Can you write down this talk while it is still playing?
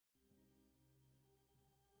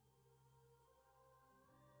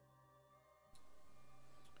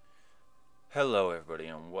Hello everybody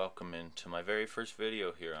and welcome into my very first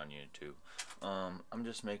video here on YouTube. I'm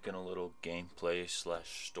just making a little gameplay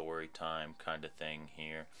slash story time kind of thing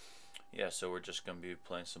here. Yeah, so we're just going to be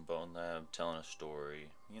playing some Bone Lab, telling a story.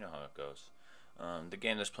 You know how it goes. The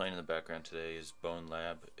game that's playing in the background today is Bone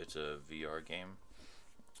Lab. It's a VR game.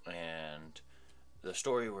 And the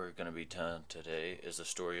story we're going to be telling today is the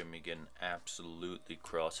story of me getting absolutely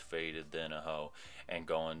cross-faded than a hoe and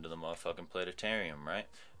going to the motherfucking planetarium, right?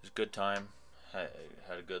 It was a good time.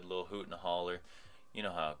 Had a good little hoot and a holler. You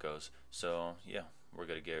know how it goes. So, yeah, we're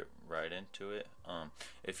going to get right into it.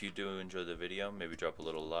 If you do enjoy the video, maybe drop a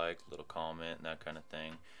little like, a little comment, and that kind of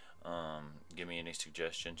thing. Give me any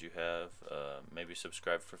suggestions you have. Maybe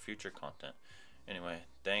subscribe for future content. Anyway,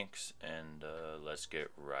 thanks, and let's get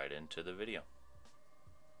right into the video.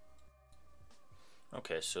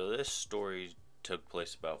 Okay, so this story took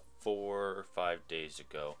place about 4 or 5 days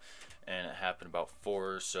ago, and it happened about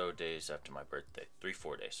 4 or so days after my birthday.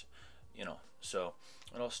 3-4 days, you know. So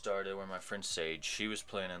it all started where my friend Sage, she was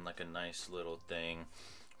planning like a nice little thing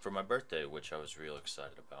for my birthday, which I was real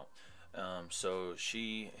excited about. So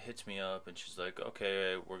she hits me up and she's like,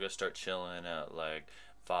 okay, we're gonna start chilling at like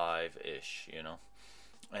 5-ish, you know.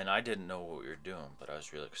 And I didn't know what we were doing, but I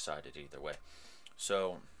was real excited either way.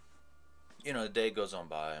 So, you know, the day goes on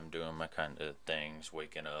by. I'm doing my kind of things,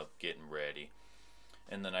 waking up, getting ready,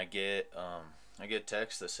 and then I get a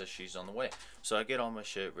text that says she's on the way. So I get all my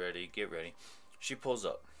shit ready, get ready. She pulls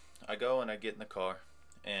up. I go and I get in the car,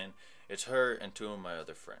 and it's her and 2 of my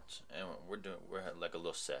other friends, and we're at like a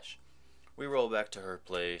little sesh. We roll back to her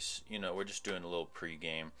place. You know, we're just doing a little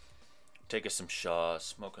pregame, taking some shots,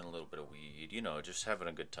 smoking a little bit of weed. You know, just having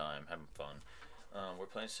a good time, having fun. We're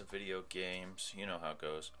playing some video games. You know how it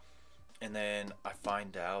goes. And then I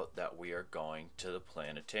find out that we are going to the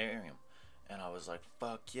planetarium. And I was like,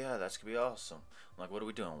 fuck yeah, that's gonna be awesome. I'm like, what are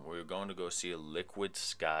we doing? We're going to go see a Liquid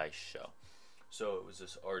Sky show. So it was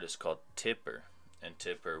this artist called Tipper. And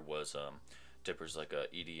Tipper's like a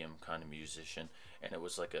EDM kind of musician. And it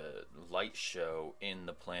was like a light show in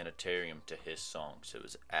the planetarium to his songs. It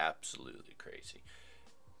was absolutely crazy.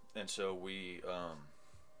 And so we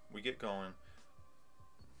get going,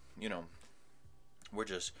 you know, we're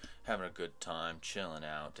just having a good time, chilling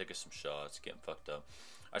out, taking some shots, getting fucked up.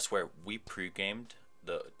 I swear, we pre-gamed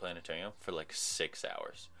the planetarium for like 6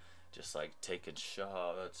 hours. Just like taking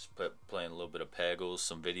shots, playing a little bit of Peggles,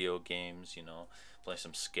 some video games, you know, playing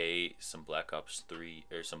some Skate, some Black Ops 3,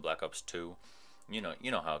 or some Black Ops 2. You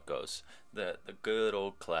know how it goes. The good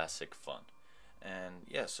old classic fun. And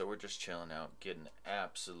yeah, so we're just chilling out, getting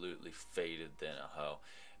absolutely faded than a hoe.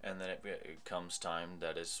 And then it comes time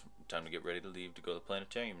to get ready to leave to go to the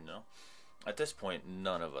planetarium, you know. At this point,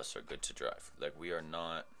 none of us are good to drive. Like, we are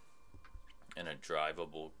not in a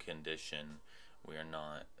drivable condition. We are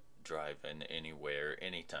not driving anywhere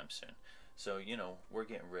anytime soon. So, you know, we're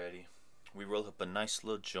getting ready. We roll up a nice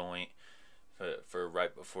little joint for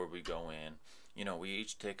right before we go in. You know, we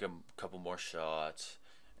each take a couple more shots,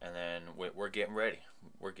 and then we're getting ready.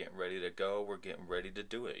 We're getting ready to go. We're getting ready to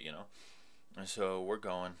do it, you know. And so we're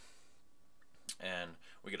going, and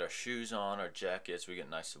we get our shoes on, our jackets, we get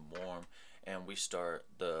nice and warm, and we start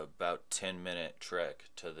the about 10-minute trek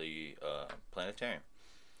to the planetarium.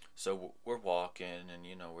 So we're walking, and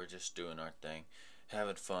you know, we're just doing our thing,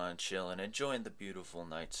 having fun, chilling, enjoying the beautiful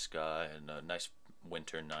night sky and a nice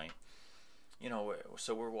winter night. You know,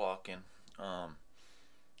 so we're walking.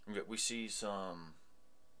 We see some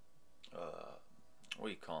what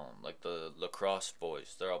do you call them? Like the lacrosse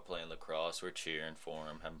boys. They're all playing lacrosse. We're cheering for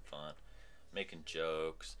them, having fun, making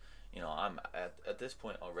jokes. You know, I'm at this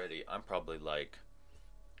point already. I'm probably like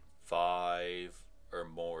 5 or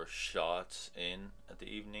more shots in at the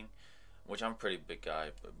evening, which I'm a pretty big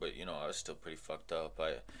guy, but you know, I was still pretty fucked up.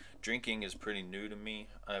 Drinking is pretty new to me.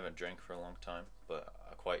 I haven't drank for a long time, but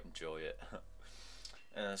I quite enjoy it.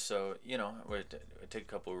 And so, you know, we take a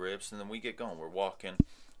couple of rips, and then we get going. We're walking,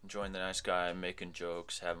 enjoying the nice guy, making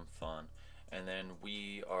jokes, having fun, and then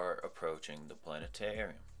we are approaching the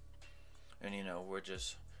planetarium. And you know, we're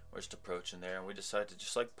just approaching there, and we decide to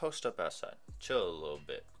just like post up outside, chill a little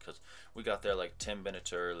bit, because we got there like 10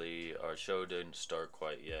 minutes early. Our show didn't start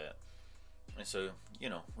quite yet, and so, you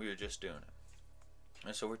know, we were just doing it.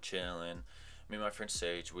 And so we're chilling. Me and my friend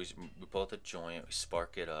Sage, we pull out the joint, we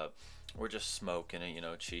spark it up. We're just smoking it, you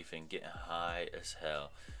know, chiefing, getting high as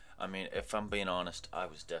hell. I mean, if I'm being honest, I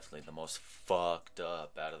was definitely the most fucked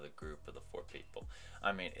up out of the group of the 4 people.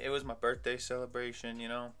 I mean, it was my birthday celebration, you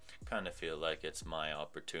know. Kind of feel like it's my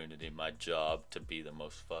opportunity, my job to be the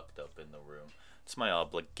most fucked up in the room. It's my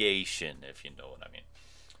obligation, if you know what I mean.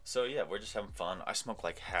 So yeah, we're just having fun. I smoke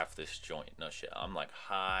like half this joint. No shit. I'm like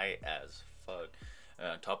high as fuck. And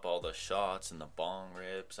on top of all the shots and the bong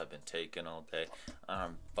rips I've been taking all day,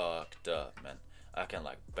 I'm fucked up, man. I can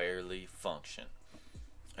like barely function.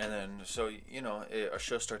 And then, so, you know, our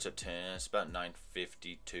show starts at 10. It's about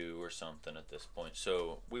 9:52 or something at this point.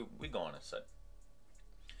 So we go on inside.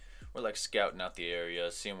 We're like scouting out the area,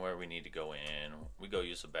 seeing where we need to go in. We go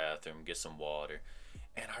use the bathroom, get some water.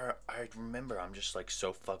 And I remember I'm just like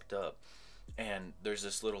so fucked up. And there's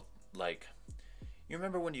this little, like, you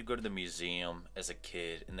remember when you go to the museum as a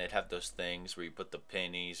kid and they'd have those things where you put the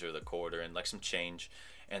pennies or the quarter and like some change,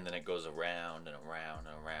 and then it goes around and around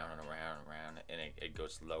and around and around and around, and it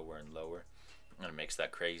goes lower and lower, and it makes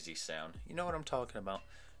that crazy sound. You know what I'm talking about?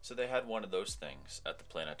 So they had one of those things at the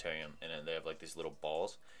planetarium, and then they have like these little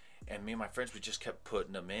balls, and me and my friends, we just kept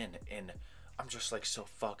putting them in, and I'm just like so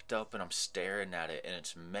fucked up, and I'm staring at it, and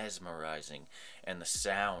it's mesmerizing, and the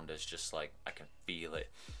sound is just like, I can feel it.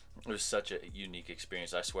 It was such a unique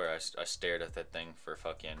experience. I swear I stared at that thing for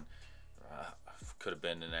fucking, could have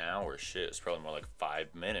been an hour. Shit, it's probably more like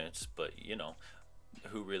 5 minutes, but you know,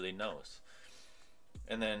 who really knows?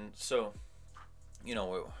 And then, so, you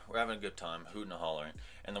know, we're having a good time, hooting and hollering,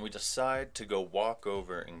 and then we decide to go walk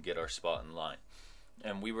over and get our spot in line.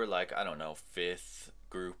 And we were like, I don't know, 5th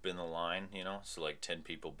group in the line, you know, so like 10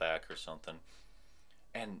 people back or something.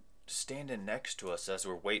 And standing next to us as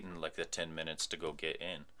we're waiting like the 10 minutes to go get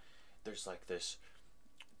in, there's like this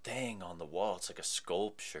thing on the wall. It's like a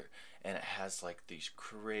sculpture, and it has like these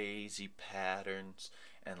crazy patterns,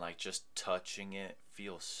 and like just touching it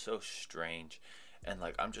feels so strange. And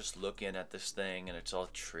like I'm just looking at this thing, and it's all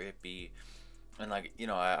trippy, and like, you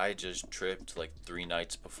know, I just tripped like 3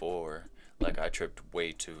 nights before. Like I tripped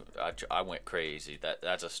way too, I went crazy.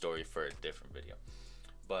 That's a story for a different video.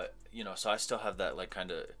 But you know, so I still have that like kind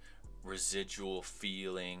of residual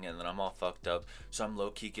feeling, and then I'm all fucked up, so I'm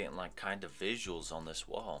low-key getting like kind of visuals on this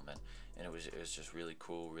wall, man. And it was just really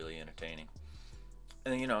cool, really entertaining.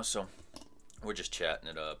 And then, you know, so we're just chatting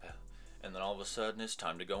it up, and then all of a sudden it's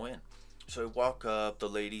time to go in. So we walk up, the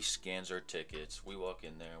lady scans our tickets, we walk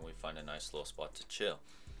in there, and we find a nice little spot to chill.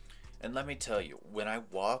 And let me tell you, when I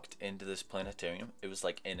walked into this planetarium, it was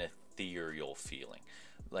like an ethereal feeling,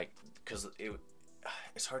 like, because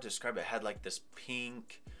it's hard to describe. It had like this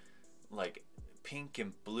pink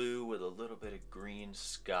and blue with a little bit of green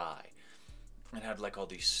sky, and had like all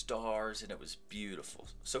these stars, and it was beautiful.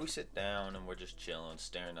 So we sit down and we're just chilling,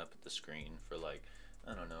 staring up at the screen for like,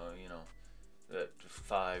 I don't know, you know,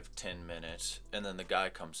 5-10 minutes, and then the guy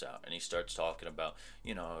comes out and he starts talking about,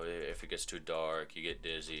 you know, if it gets too dark, you get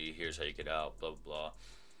dizzy, here's how you get out, blah blah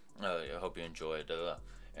blah. I hope you enjoy it, blah, blah.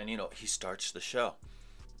 And you know, he starts the show.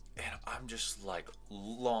 And I'm just like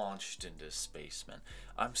launched into space, man.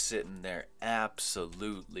 I'm sitting there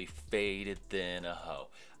absolutely faded than a hoe.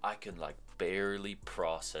 I can like barely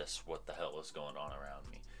process what the hell is going on around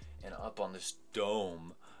me. And up on this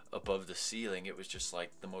dome above the ceiling, it was just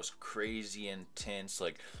like the most crazy intense,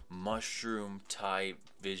 like mushroom type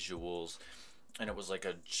visuals. And it was like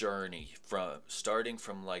a journey from starting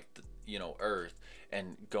from like the, you know, Earth,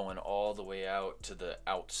 and going all the way out to the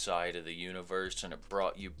outside of the universe, and it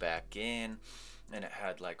brought you back in, and it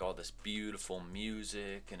had like all this beautiful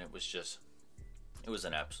music, and it was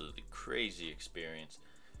an absolutely crazy experience.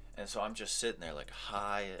 And so I'm just sitting there like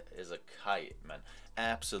high as a kite, man,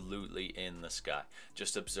 absolutely in the sky,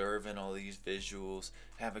 just observing all these visuals,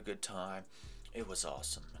 have a good time. It was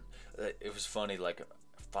awesome, man. It was funny, like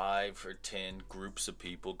 5 or 10 groups of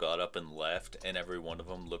people got up and left, and every one of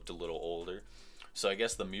them looked a little older. So I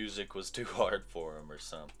guess the music was too hard for them or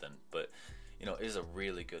something. But, you know, it was a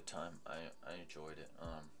really good time. I enjoyed it.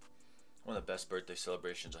 One of the best birthday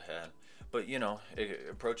celebrations I had. But, you know, it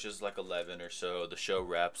approaches like 11 or so. The show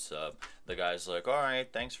wraps up. The guy's like, all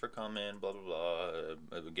right, thanks for coming, blah, blah,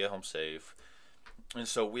 blah. Get home safe. And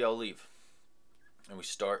so we all leave. And we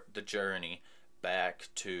start the journey back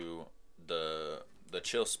to the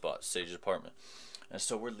chill spot, Sage's apartment. And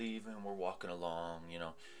so we're leaving, we're walking along, you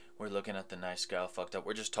know. We're looking at the night sky all fucked up.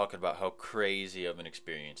 We're just talking about how crazy of an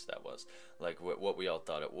experience that was. Like what we all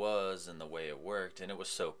thought it was and the way it worked. And it was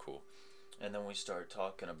so cool. And then we started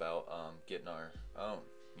talking about getting our own,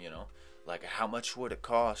 you know. Like how much would it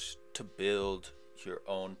cost to build your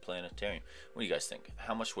own planetarium? What do you guys think?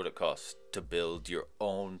 How much would it cost to build your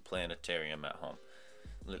own planetarium at home?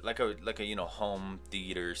 Like a you know, home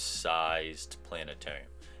theater sized planetarium.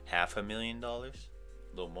 $500,000? A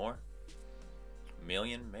little more? $1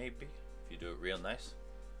 million maybe, if you do it real nice.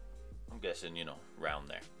 I'm guessing, you know, around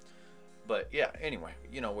there. But yeah, anyway,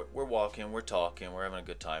 you know, we're walking, we're talking, we're having a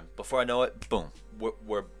good time. Before I know it, boom,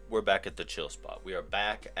 we're back at the chill spot. We are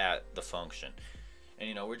back at the function.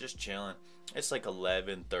 And we're just chilling. It's like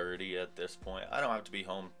 11:30 at this point. I don't have to be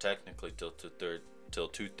home technically till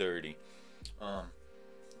 2:30. Um,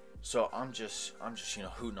 so I'm just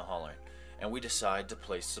hooting and hollering, and we decide to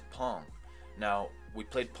play some pong. Now we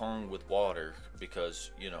played pong with water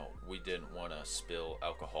because we didn't want to spill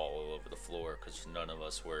alcohol all over the floor because none of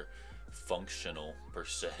us were functional per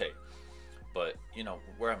se. But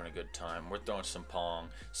we're having a good time. We're throwing some pong,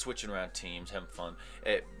 switching around teams, having fun.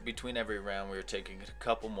 Between every round, we were taking a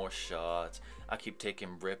couple more shots. I keep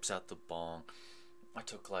taking rips out the bong. I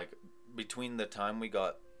took between the time we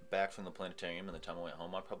got back from the planetarium and the time I went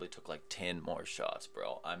home, I probably took 10 more shots,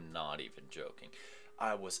 bro. I'm not even joking.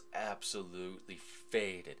 I was absolutely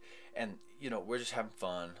faded. And we're just having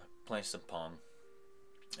fun, playing some pong,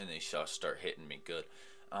 and these shots start hitting me good.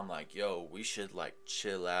 I'm like, yo, we should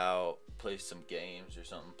chill out, play some games or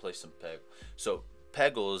something, play some Peggle. So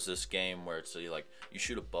Peggle is this game where it's you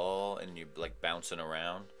shoot a ball and you bouncing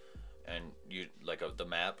around, and you the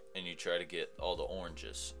map, and you try to get all the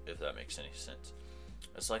oranges, if that makes any sense.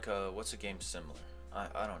 It's what's a game similar?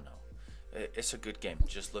 I don't know. It's a good game.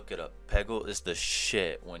 Just look it up. Peggle is the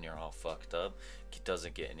shit when you're all fucked up. It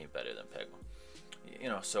doesn't get any better than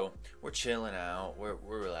Peggle. So we're chilling out, we're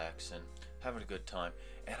relaxing, having a good time,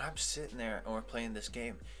 and I'm sitting there and we're playing this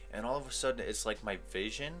game, and all of a sudden it's like my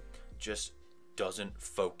vision just doesn't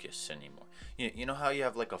focus anymore. You know how you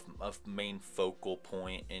have a main focal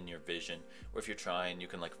point in your vision, where if you're trying you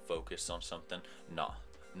can focus on something? Nah,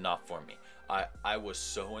 not for me. I was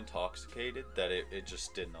so intoxicated that it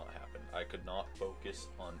just did not happen. I could not focus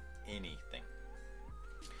on anything.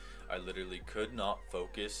 I literally could not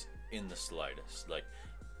focus in the slightest,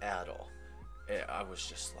 at all. I was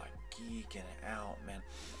just geeking out, man.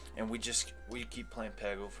 And we keep playing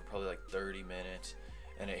Peggle for probably 30 minutes,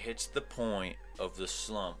 and it hits the point of the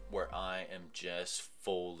slump where I am just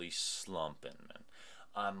fully slumping, man.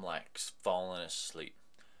 I'm falling asleep.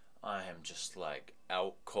 I am just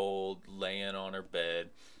out cold, laying on her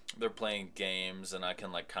bed. They're playing games, and I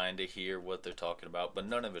can kind of hear what they're talking about, but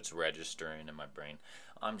none of it's registering in my brain.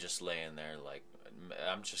 I'm just laying there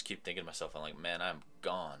I'm just keep thinking to myself, I'm man, I'm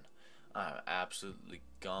gone. I'm absolutely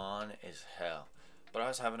gone as hell. But I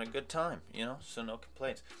was having a good time, so no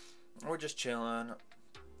complaints. We're just chilling,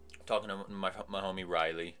 talking to my homie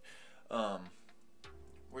Riley.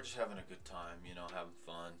 We're just having a good time, having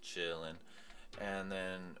fun, chilling. And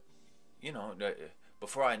then,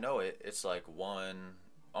 before I know it, it's 1,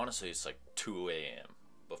 honestly, it's 2 a.m.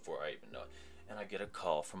 before I even know it. And I get a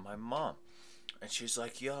call from my mom. And she's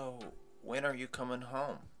like, yo, when are you coming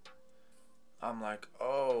home? I'm like,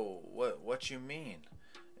 oh, what you mean?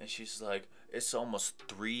 And she's like, it's almost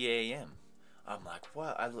 3 a.m. I'm like,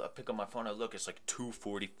 what? I pick up my phone, I look, it's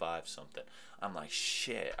 2:45 something. I'm like,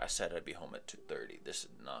 shit, I said I'd be home at 2:30. This is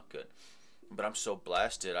not good. But I'm so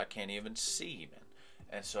blasted, I can't even see, man.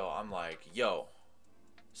 And so I'm like, yo,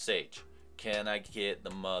 Sage, can I get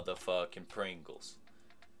the motherfucking Pringles?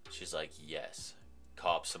 She's like, yes,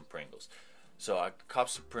 cop some Pringles. So I cop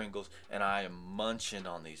some Pringles, and I am munching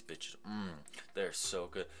on these bitches. They're so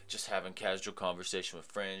good. Just having casual conversation with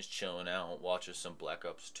friends, chilling out, watching some Black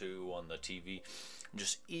Ops 2 on the TV.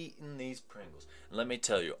 Just eating these Pringles. And let me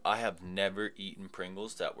tell you, I have never eaten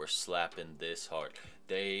Pringles that were slapping this hard.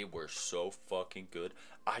 They were so fucking good.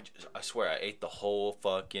 I swear, I ate the whole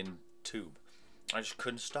fucking tube. I just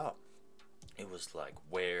couldn't stop. It was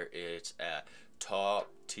where it's at.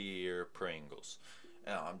 Top tier Pringles.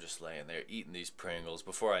 And I'm just laying there eating these Pringles.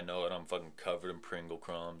 Before I know it, I'm fucking covered in Pringle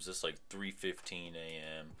crumbs. It's 3:15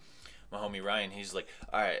 a.m. My homie Ryan, he's like,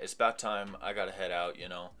 alright, it's about time. I gotta head out,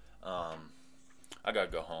 I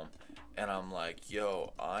gotta go home. And I'm like,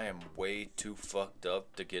 yo, I am way too fucked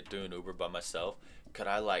up to get through an Uber by myself. Could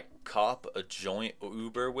I cop a joint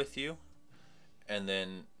Uber with you? And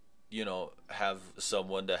then, have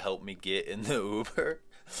someone to help me get in the Uber?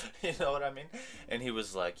 You know what I mean? And he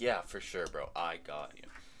was like, yeah, for sure, bro, I got you.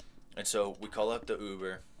 And so we call up the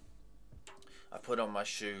Uber. I put on my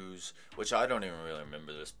shoes, which I don't even really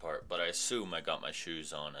remember this part, but I assume I got my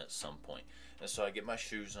shoes on at some point. And so I get my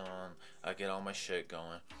shoes on, I get all my shit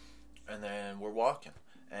going, and then we're walking.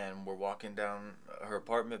 And we're walking down her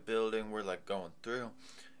apartment building, we're going through.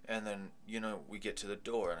 And then, we get to the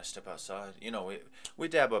door and I step outside. We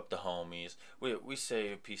dab up the homies. We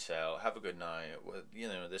say peace out, have a good night,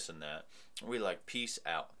 this and that. We peace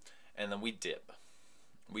out. And then we dip.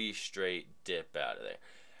 We straight dip out of there.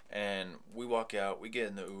 And we walk out, we get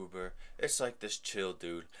in the Uber. It's this chill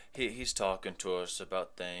dude. He's talking to us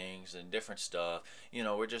about things and different stuff.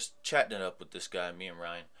 We're just chatting it up with this guy, me and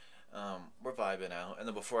Ryan. We're vibing out, and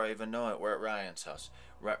then before I even know it, we're at Ryan's house.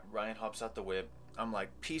 Ryan hops out the whip. I'm like,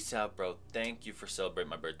 peace out, bro. Thank you for celebrating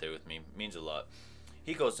my birthday with me. Means a lot.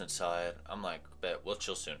 He goes inside. I'm like, bet we'll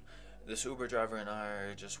chill soon. This Uber driver and I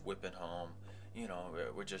are just whipping home. You know,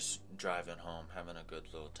 we're just driving home, having a good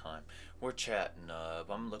little time. We're chatting up.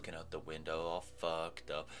 I'm looking out the window, all fucked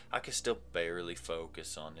up. I can still barely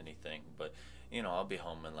focus on anything, but you know, I'll be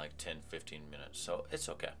home in like 10, 15 minutes, so it's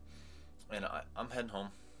okay. And I'm heading home.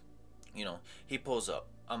 You know, he pulls up.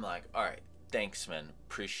 I'm like, all right, thanks, man.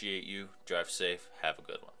 Appreciate you. Drive safe. Have a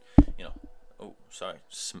good one. You know, oh, sorry.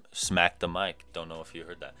 Smack the mic. Don't know if you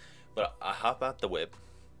heard that. But I hop out the whip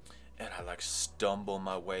and I like stumble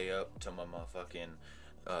my way up to my motherfucking,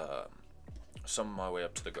 some of my way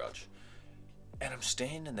up to the garage. And I'm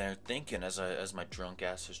standing there thinking as my drunk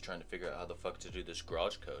ass is trying to figure out how the fuck to do this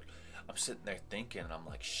garage code. I'm sitting there thinking, and I'm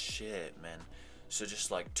like, shit, man. So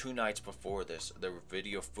just like 2 nights before this, there were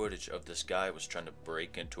video footage of this guy was trying to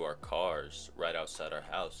break into our cars right outside our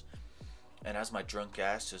house. And as my drunk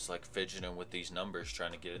ass is like fidgeting with these numbers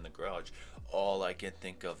trying to get in the garage, all I can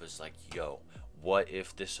think of is like, yo, what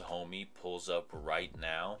if this homie pulls up right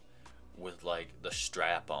now with like the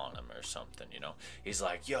strap on him or something, you know? He's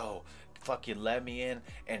like, yo, fucking let me in,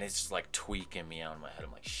 and it's like tweaking me out in my head.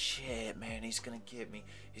 I'm like, shit, man, he's gonna get me.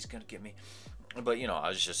 He's gonna get me. But you know, I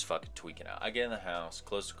was just fucking tweaking out. I get in the house,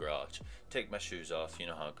 close the garage, take my shoes off. You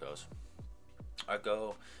know how it goes. I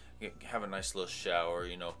go have a nice little shower.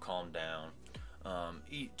 You know, calm down.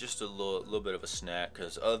 Eat just a little bit of a snack,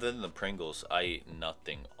 because other than the Pringles, I eat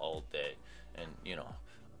nothing all day. And you know,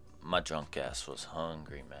 my drunk ass was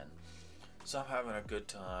hungry, man. So I'm having a good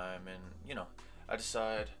time, and you know, I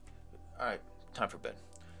decide, all right, time for bed.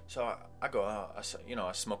 So I go out.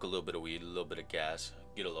 I smoke a little bit of weed, a little bit of gas,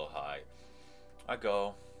 get a little high. I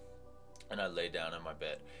go and I lay down in my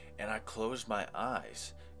bed and I close my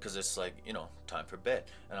eyes because it's like, you know, time for bed.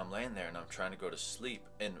 And I'm laying there and I'm trying to go to sleep.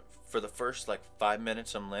 And for the first like 5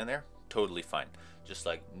 minutes I'm laying there, totally fine. Just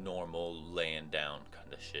like normal laying down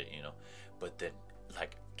kind of shit, you know. But then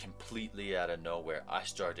like completely out of nowhere, I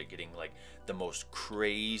started getting like the most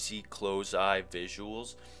crazy closed eye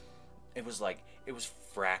visuals. It was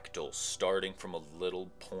fractals starting from a little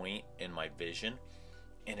point in my vision.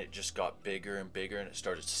 And it just got bigger and bigger, and it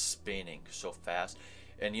started spinning so fast.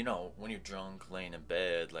 And you know, when you're drunk, laying in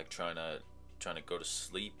bed, like trying to go to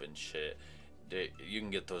sleep and shit, you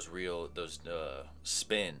can get those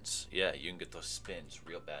spins. Yeah, you can get those spins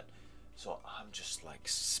real bad. So I'm just like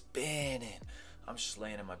spinning. I'm just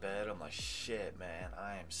laying in my bed. I'm like, shit, man,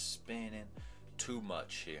 I am spinning too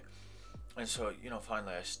much here. And so, you know,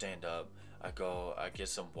 finally I stand up. I get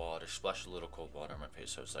some water, splash a little cold water on my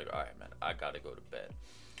face. So it's like, all right, man, I gotta go to bed.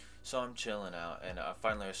 So I'm chilling out, and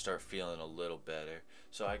finally I start feeling a little better.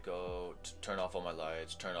 So I go to turn off all my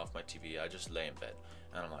lights, turn off my TV. I just lay in bed,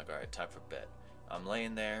 and I'm like, all right, time for bed. I'm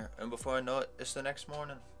laying there, and before I know it, it's the next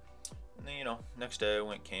morning. And then, you know, next day I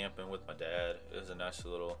went camping with my dad. It was a nice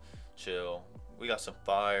little chill. We got some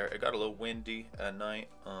fire. It got a little windy at night,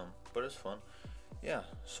 but it's fun. Yeah,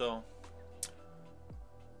 so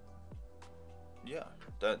yeah,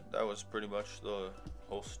 that was pretty much the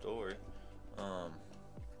whole story.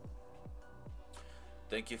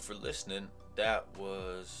 Thank you for listening. That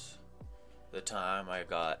was the time I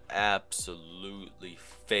got absolutely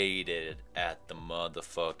faded at the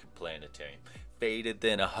motherfucking planetarium. Faded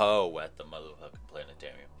than a hoe at the motherfucking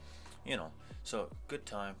planetarium. You know, so good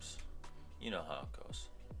times. You know how it goes.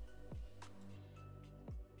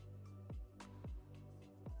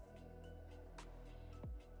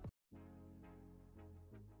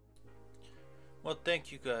 Well,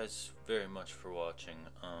 thank you guys very much for watching.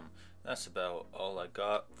 That's about all I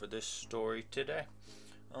got for this story today.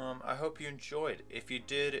 I hope you enjoyed. If you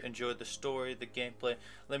did enjoy the story, the gameplay,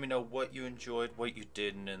 let me know what you enjoyed, what you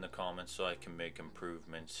didn't in the comments, so I can make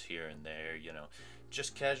improvements here and there, you know,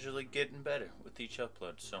 just casually getting better with each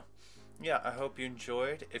upload. So yeah, I hope you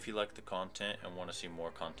enjoyed. If you like the content and want to see more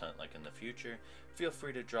content like in the future, feel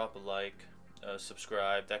free to drop a like,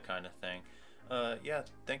 subscribe, that kind of thing. Yeah,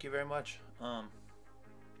 thank you very much.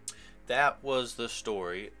 That was the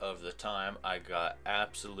story of the time I got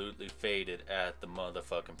absolutely faded at the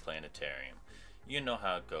motherfucking planetarium. You know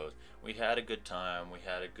how it goes. We had a good time. We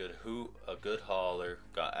had a good hoot, a good holler.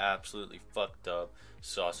 Got absolutely fucked up.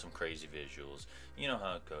 Saw some crazy visuals. You know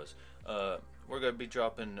how it goes. We're going to be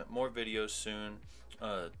dropping more videos soon.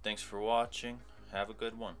 Thanks for watching. Have a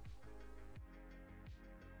good one.